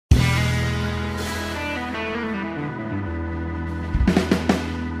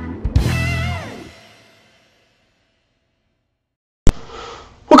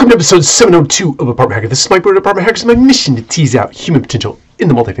Welcome to episode 702 of Apartment Hacker. This is Mike Bird of Apartment Hacker. It's my mission to tease out human potential in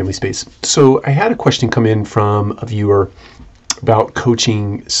the multifamily space. So I had a question come in from a viewer about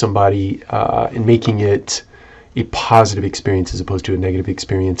coaching somebody and making it a positive experience as opposed to a negative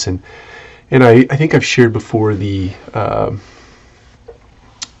experience. And I think I've shared before the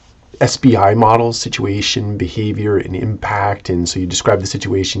SBI model, situation, behavior, and impact. And so you describe the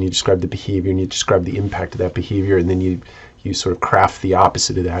situation, you describe the behavior, and you describe the impact of that behavior, and then you sort of craft the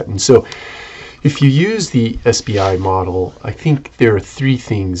opposite of that. And so if you use the SBI model, I think there are three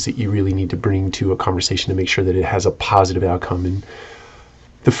things that you really need to bring to a conversation to make sure that it has a positive outcome. And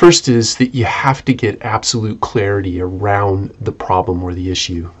the first is that you have to get absolute clarity around the problem or the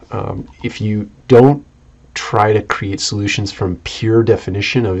issue. If you don't try to create solutions from pure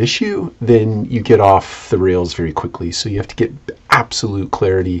definition of issue, then you get off the rails very quickly. So you have to get absolute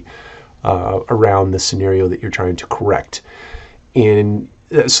clarity around the scenario that you're trying to correct. And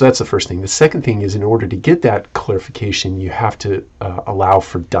so that's the first thing. The second thing is, in order to get that clarification, you have to allow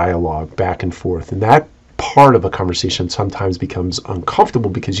for dialogue back and forth. And that part of a conversation sometimes becomes uncomfortable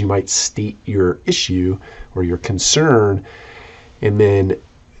because you might state your issue or your concern, and then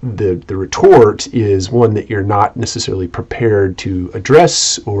the retort is one that you're not necessarily prepared to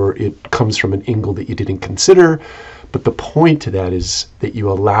address, or it comes from an angle that you didn't consider. But the point to that is that you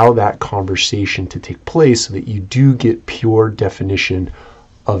allow that conversation to take place so that you do get pure definition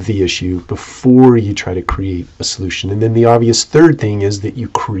of the issue before you try to create a solution. And then the obvious third thing is that you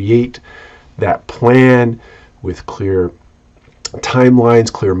create that plan with clear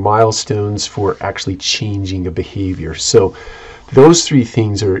timelines, clear milestones for actually changing a behavior. So those three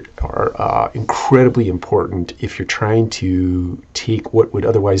things are incredibly important if you're trying to take what would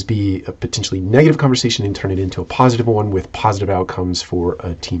otherwise be a potentially negative conversation and turn it into a positive one with positive outcomes for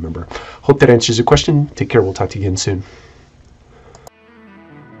a team member. Hope that answers your question. Take care. We'll talk to you again soon.